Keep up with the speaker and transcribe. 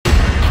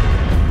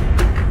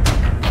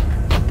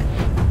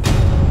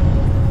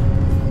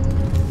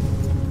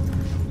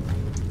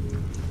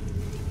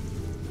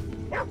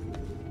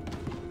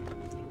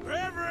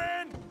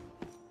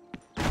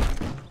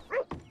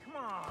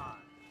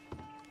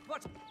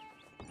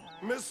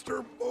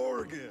Mr.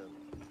 Morgan,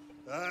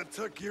 I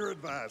took your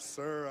advice,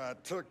 sir. I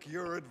took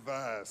your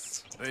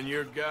advice. Then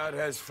your god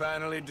has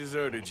finally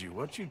deserted you.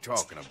 What you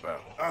talking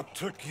about? I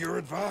took your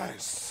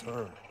advice,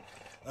 sir.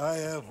 I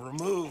have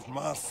removed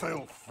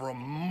myself from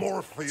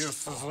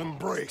Morpheus's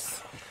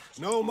embrace.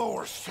 No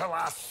more shall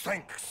I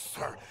sink,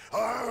 sir.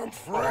 I am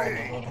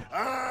free.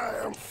 I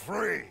am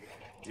free.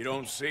 You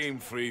don't seem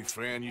free,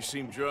 friend. You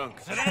seem drunk.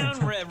 Sit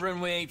down,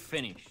 Reverend. We ain't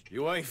finished.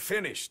 You ain't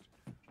finished.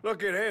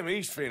 Look at him.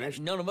 He's finished.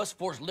 None of us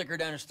forced liquor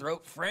down his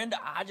throat. Friend,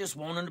 I just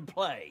want him to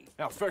play.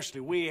 Now,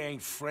 firstly, we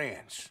ain't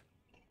friends.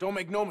 Don't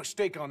make no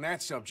mistake on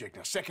that subject.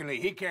 Now, secondly,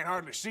 he can't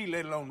hardly see,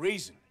 let alone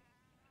reason.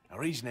 Now,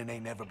 reasoning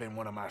ain't never been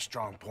one of my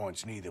strong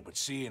points neither, but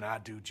seeing I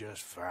do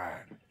just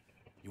fine.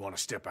 You want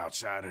to step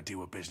outside or deal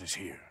with business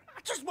here?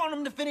 I just want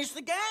him to finish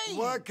the game.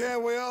 Why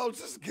can't we all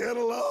just get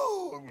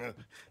along?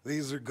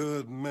 These are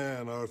good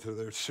men, Arthur.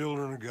 They're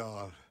children of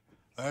God.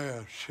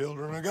 They're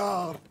children of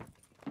God.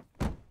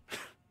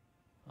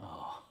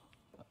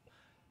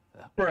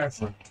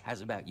 Reverend.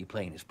 How's about you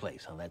playing his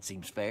place, huh? That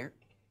seems fair?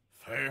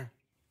 Fair?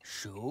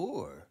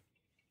 Sure.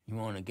 You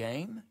want a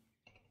game?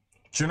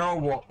 Do you know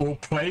what? We'll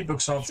play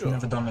because I've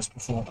never done this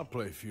before. I'll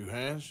play a few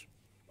hands.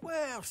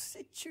 Well,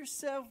 sit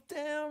yourself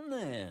down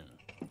then.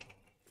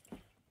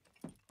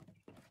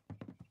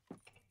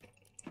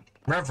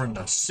 Reverend,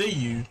 I see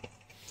you.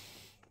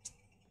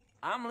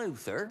 I'm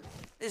Luther.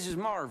 This is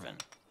Marvin.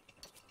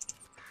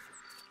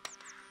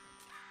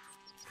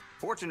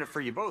 Fortunate for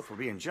you both, we're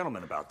being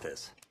gentlemen about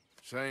this.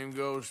 Same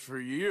goes for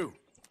you.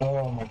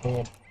 Oh my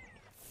god.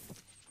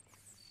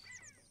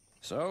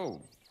 So,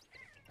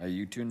 how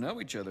you two know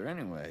each other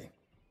anyway?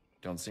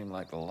 Don't seem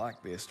like the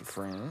likeliest of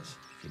friends,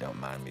 if you don't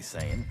mind me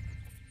saying.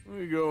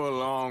 We go a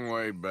long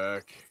way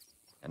back.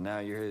 And now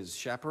you're his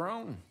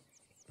chaperone?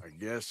 I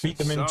guess Beat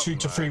them in 2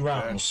 to 3 like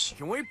rounds. That.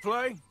 Can we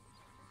play?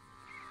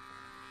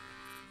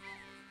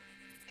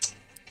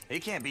 He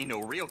can't be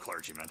no real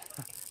clergyman.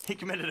 He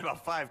committed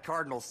about 5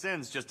 cardinal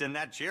sins just in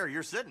that chair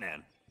you're sitting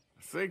in.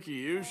 I think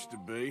he used to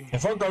be.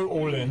 If I go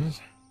all in,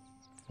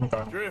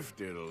 okay.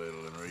 Drifted a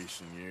little in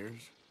recent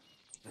years.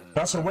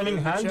 That's a winning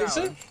hand, is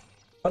it?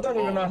 I don't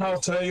even know how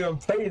to even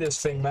play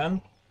this thing,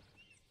 man.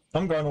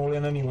 I'm going all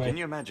in anyway. Can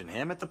you imagine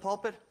him at the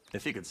pulpit?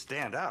 If he could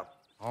stand out.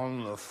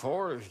 On the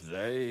 4th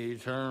day, he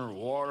turned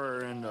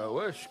water into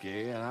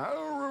whiskey, and I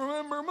don't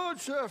remember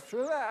much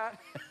after that.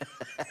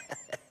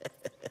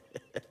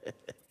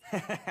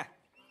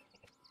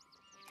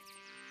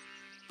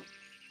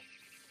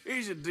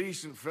 He's a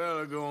decent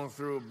fella going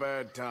through a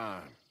bad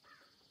time.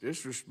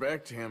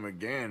 Disrespect him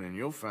again, and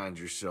you'll find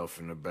yourself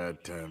in a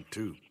bad time,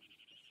 too.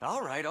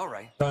 All right, all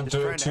right. Don't Just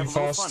do trying it to too have a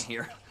little fast. fun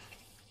here.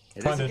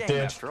 It is a game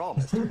Kinda after all,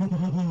 mister.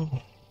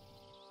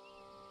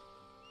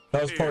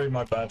 That was probably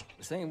my bad.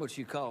 This ain't what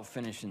you call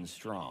finishing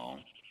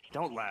strong.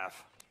 Don't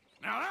laugh.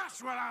 Now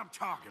that's what I'm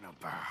talking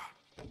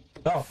about.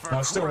 Oh,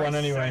 I still won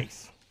anyway.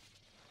 sakes.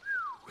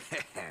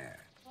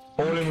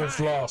 All in with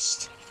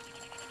last.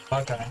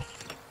 Okay.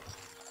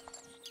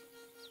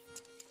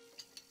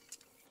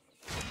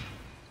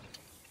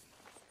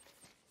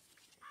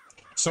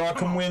 So I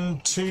can win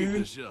Keep 2.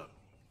 this up.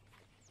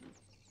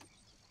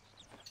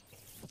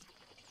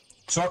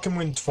 So I can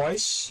win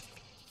twice.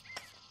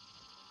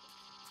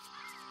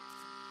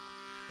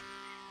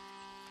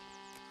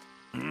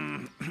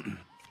 Could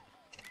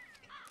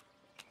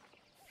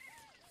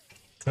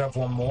have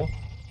one more.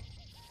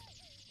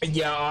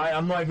 Yeah,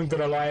 I'm not even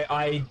gonna lie,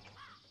 I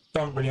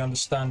don't really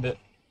understand it.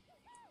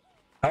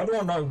 How do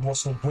I know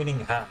what's a winning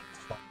hand?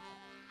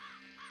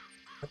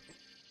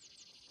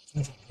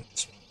 If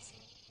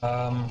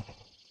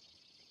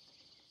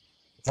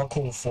I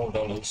call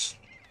 $4.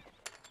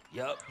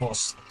 Yup.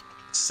 What's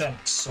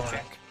cents, sorry.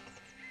 Check.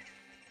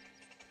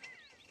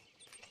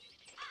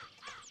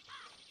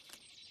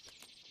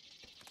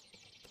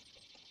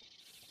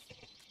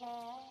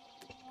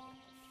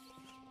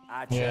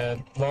 I check. Yeah,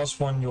 last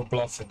one you're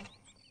bluffing.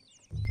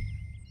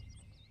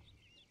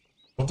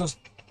 What does...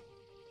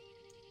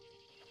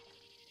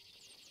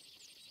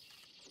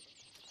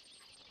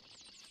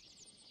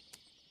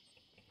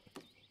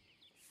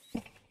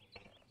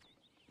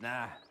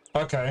 Nah.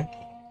 Okay.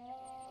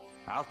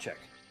 I'll check.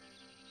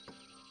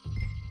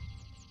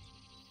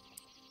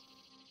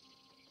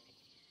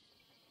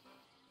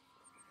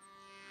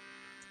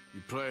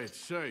 You play it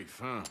safe,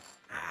 huh?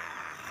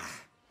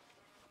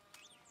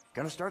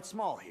 Gonna start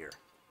small here.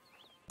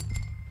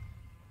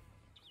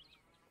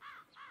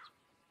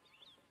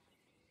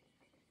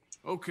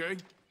 Okay.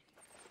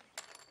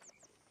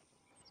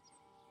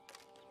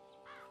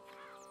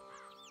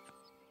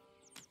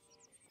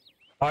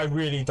 I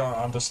really don't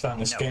understand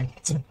this No. game.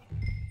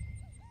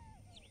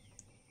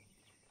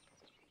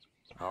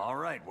 All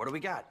right, what do we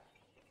got?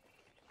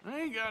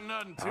 I ain't got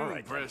nothing too All right, then.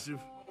 impressive.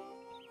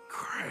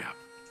 Crap.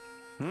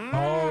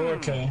 Oh,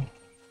 okay.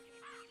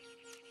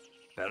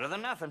 Better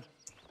than nothing.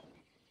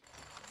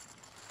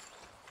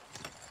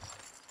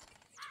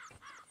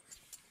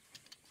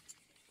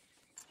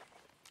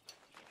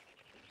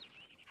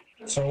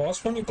 So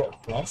last one you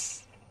got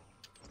bluff.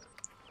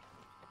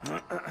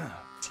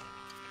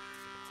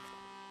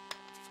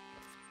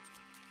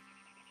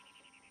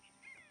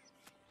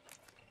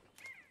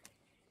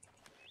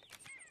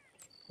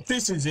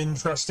 This is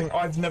interesting.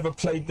 I've never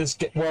played this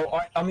game.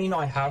 Well, I mean,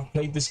 I have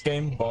played this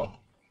game, but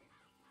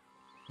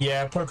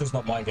yeah, poker's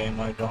not my game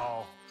either.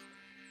 Oh.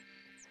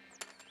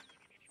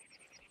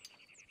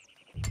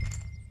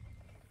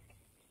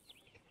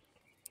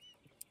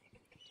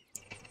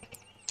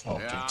 Oh,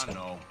 Yeah, I D10.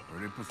 know.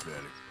 Pretty pathetic.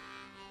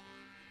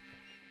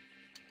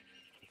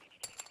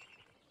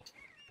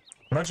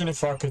 Imagine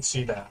if I could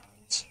see that.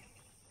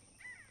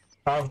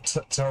 I have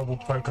terrible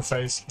poker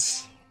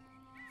face.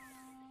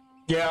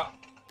 Yeah.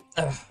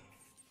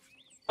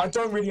 I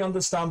don't really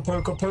understand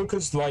poker.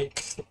 Poker's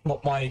like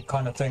not my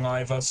kind of thing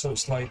either, so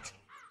it's like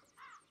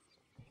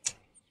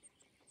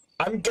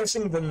I'm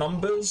guessing the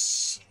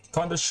numbers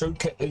kind of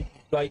showcase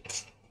like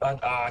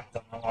I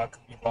don't know, I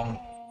could be wrong.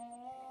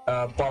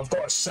 But I've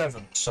got a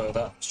 7, so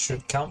that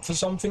should count for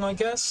something, I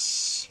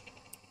guess.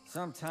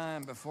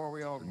 Sometime before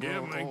we all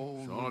Forgive grow me. old,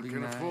 It's all we'll I be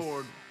can nice.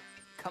 afford.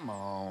 Come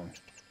on.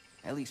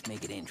 At least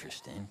make it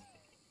interesting.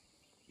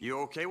 You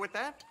okay with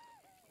that?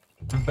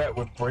 Bet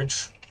with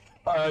bridge.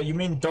 You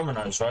mean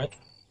dominoes, right?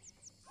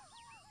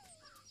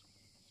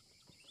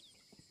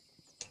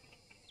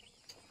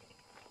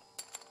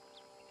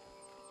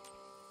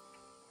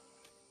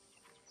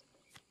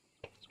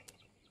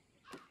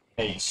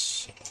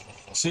 Ace.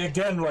 See,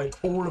 again, like,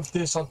 all of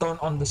this, I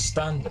don't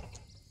understand it.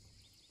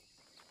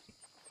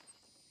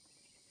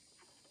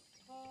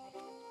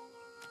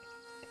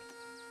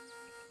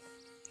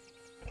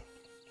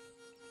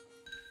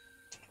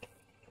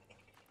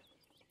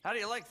 How do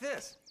you like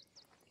this?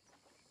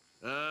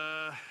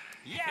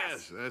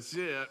 Yes, that's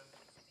it.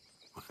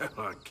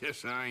 Well, I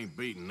guess I ain't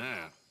beating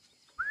that.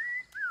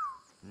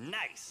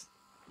 Nice.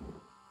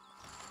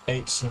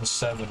 8s and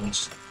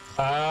 7s.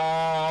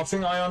 I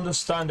think I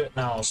understand it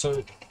now.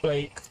 So,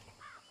 like,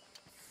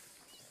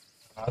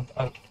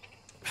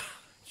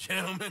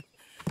 Gentlemen,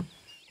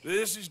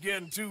 this is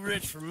getting too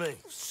rich for me.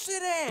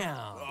 Sit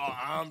down. Oh,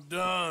 I'm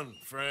done,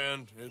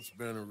 friend. It's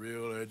been a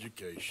real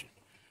education.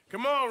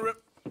 Come on,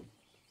 Rip.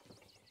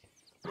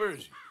 Where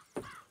is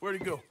he? Where'd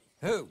he go?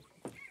 Who?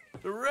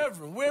 The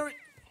Reverend, where he...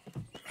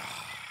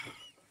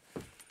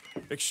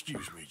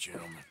 Excuse me,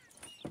 gentlemen.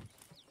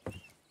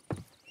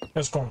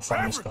 let's go and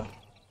find this guy.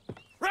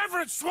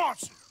 Reverend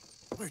Swanson!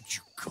 Where'd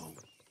you go?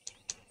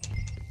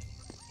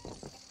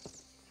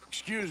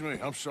 Excuse me,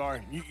 I'm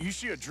sorry. You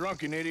see a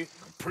drunken idiot,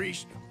 a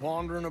priest,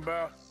 wandering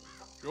about?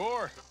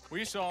 Sure,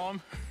 we saw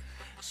him,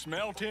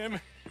 smelt him,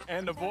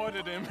 and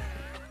avoided him.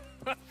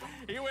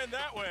 He went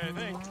that way, I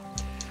think.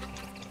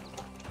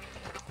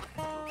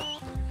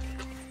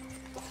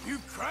 You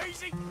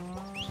crazy?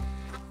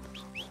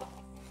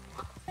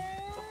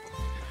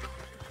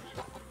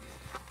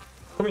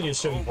 Come here, you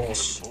silly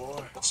horse.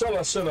 Sell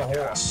a silly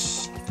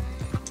horse.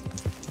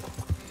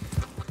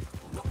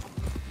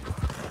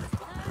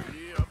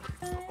 Yep.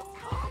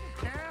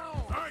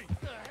 Hey,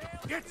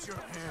 get your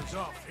hands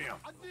off him.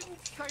 I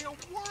didn't say a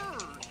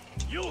word.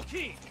 You'll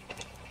keep.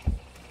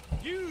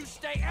 You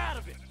stay out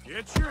of it.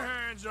 Get your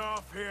hands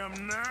off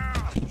him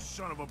now, you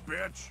son of a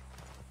bitch.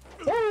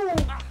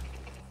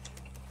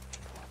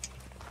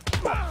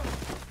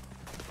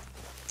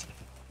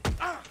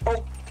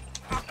 Oh,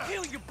 I'll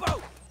kill you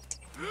both.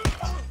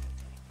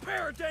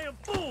 Pair of damn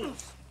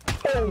fools.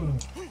 oh.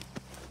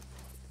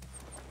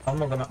 I'm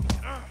not gonna.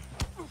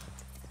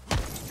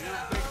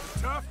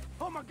 Tough?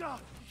 Oh my God,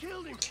 you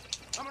killed him.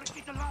 I'm gonna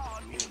keep the law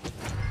on you.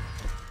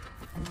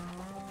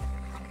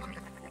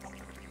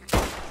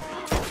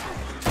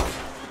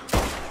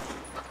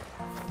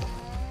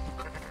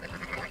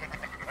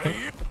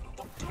 Hey, you.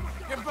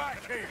 Get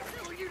back here.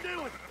 What are you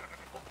doing?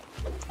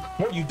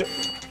 What you do?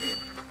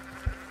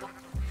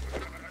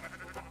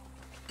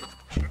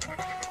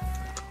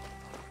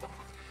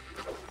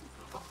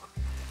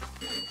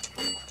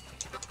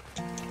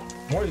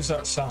 What is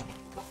that sound?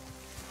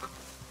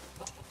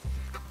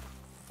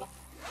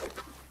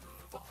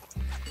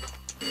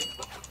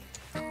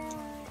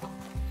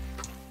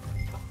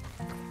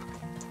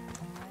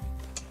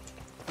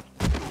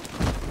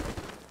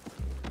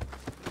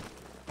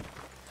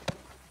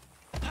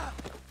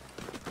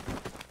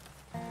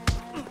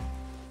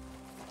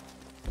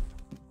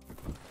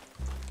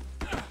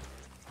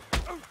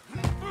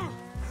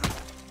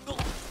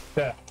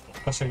 There,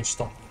 that's how you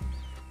stop.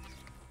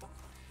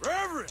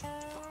 Reverend,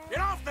 get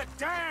off the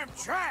damn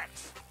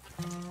tracks.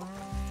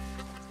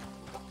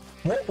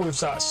 What was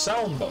that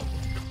sound though?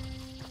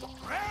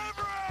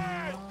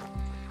 Reverend!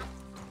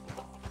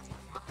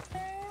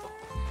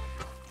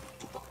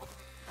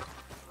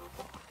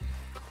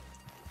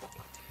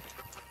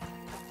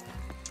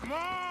 Come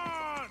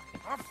on,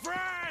 my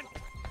friend.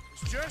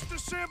 It's just a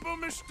simple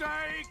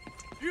mistake.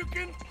 You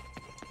can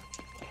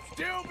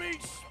still be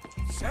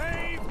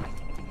saved.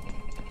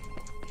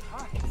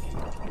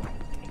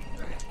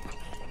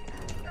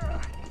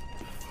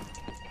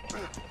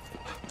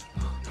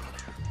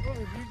 What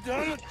have you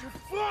done with your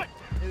foot?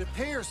 It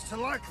appears to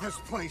like this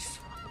place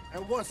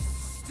and wants to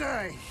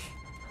stay.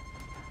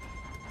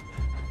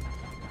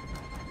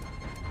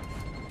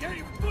 Get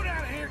your foot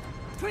out of here!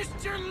 Twist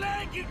your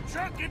leg, you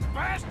drunken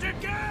bastard!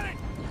 Get it!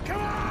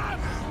 Come on!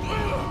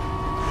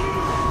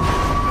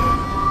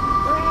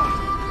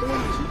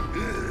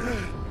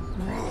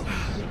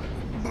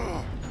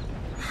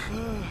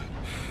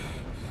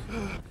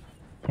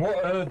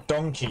 What a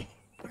donkey.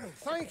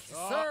 Thank you,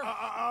 sir.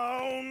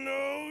 Oh,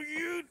 no,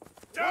 you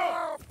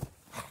don't!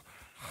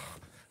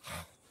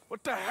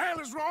 What the hell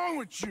is wrong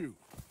with you?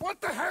 What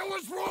the hell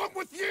is wrong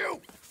with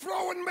you?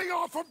 Throwing me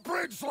off a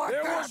bridge like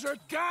There that? was a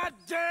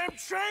goddamn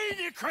train,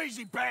 you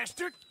crazy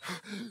bastard!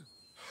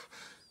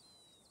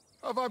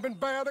 Have I been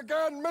bad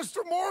again,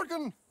 Mr.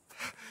 Morgan?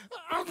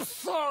 I'm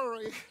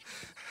sorry.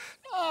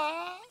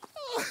 I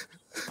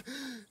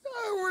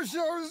wish I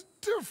was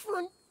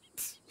different.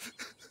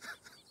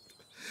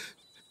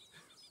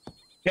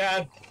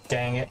 God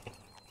dang it.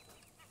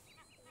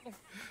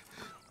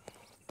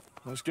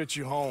 Let's get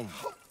you home.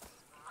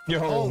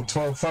 Yo,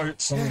 12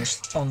 votes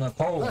on the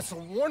poll. That's a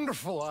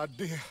wonderful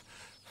idea.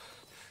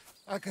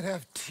 I could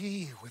have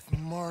tea with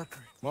Margaret.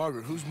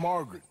 Margaret? Who's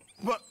Margaret?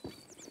 But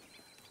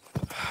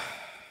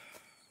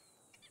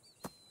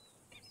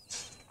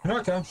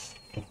Okay.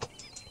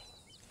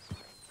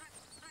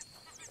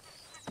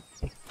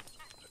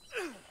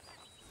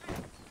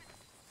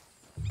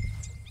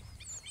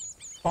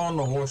 On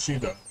the horse you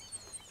go.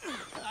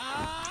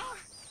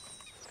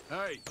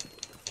 Hey,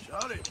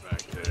 shut it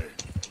back there.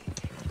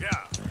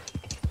 Yeah.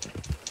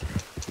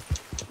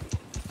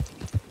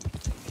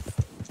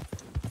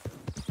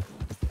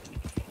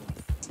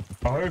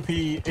 I hope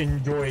he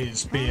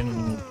enjoys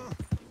being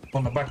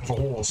on the back of a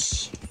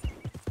horse.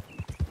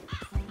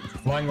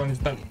 Lying on his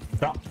belly.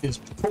 That is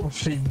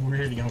probably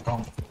really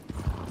uncomfortable.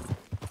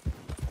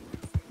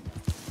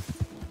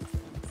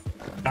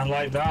 And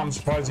like that, I'm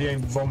surprised he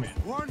ain't vomiting.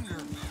 wonderful.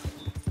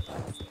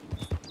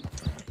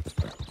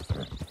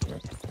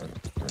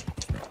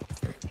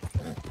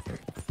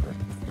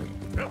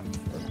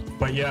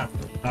 But yeah,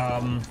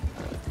 I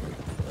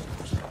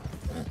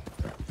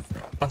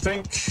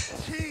think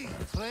Tea,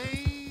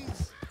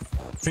 please.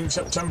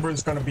 September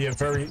is going to be a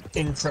very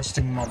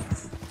interesting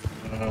month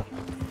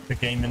for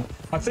gaming.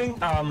 I think,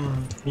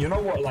 you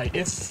know what, like,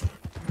 if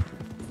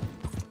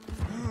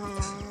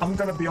I'm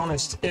going to be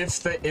honest,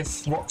 if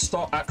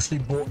Rockstar actually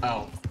brought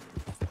out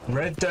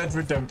Red Dead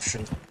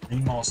Redemption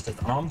Remastered,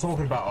 and I'm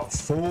talking about a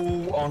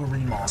full-on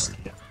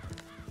remaster,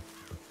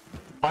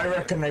 I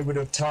reckon they would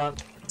have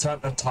turned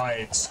the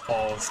tides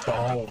of the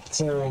whole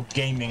core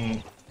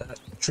gaming,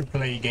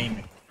 AAA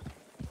gaming.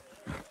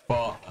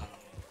 But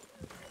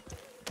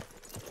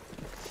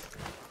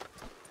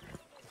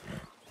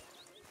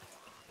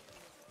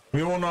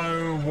we all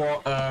know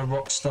what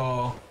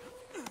Rockstar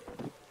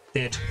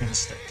did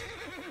instead.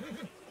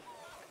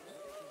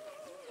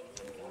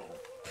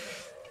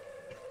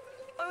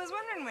 I was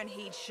wondering when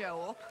he'd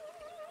show up.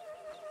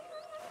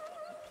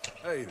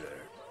 Hey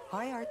there.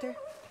 Hi, Arthur.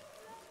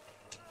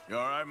 You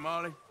all right,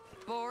 Molly?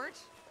 Bored?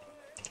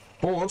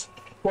 Bored?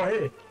 Well,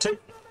 here,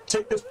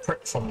 take this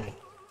prick from me.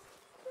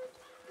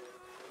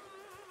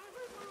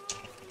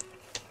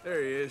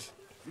 There he is.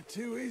 You're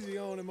too easy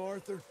on him,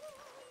 Arthur.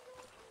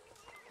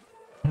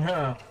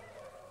 Yeah,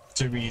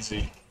 too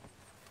easy.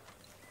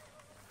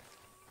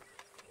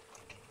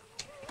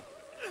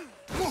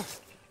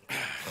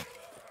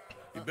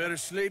 You better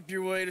sleep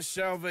your way to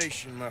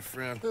salvation, my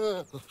friend.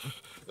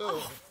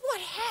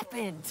 What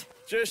happened?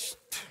 Just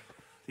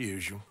the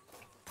usual.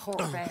 Poor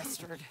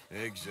bastard.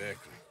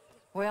 Exactly.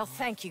 Well,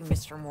 thank you,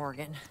 Mr.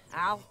 Morgan.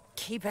 I'll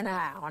keep an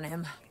eye on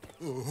him.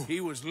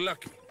 He was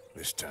lucky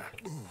this time.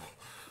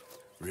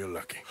 Real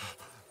lucky.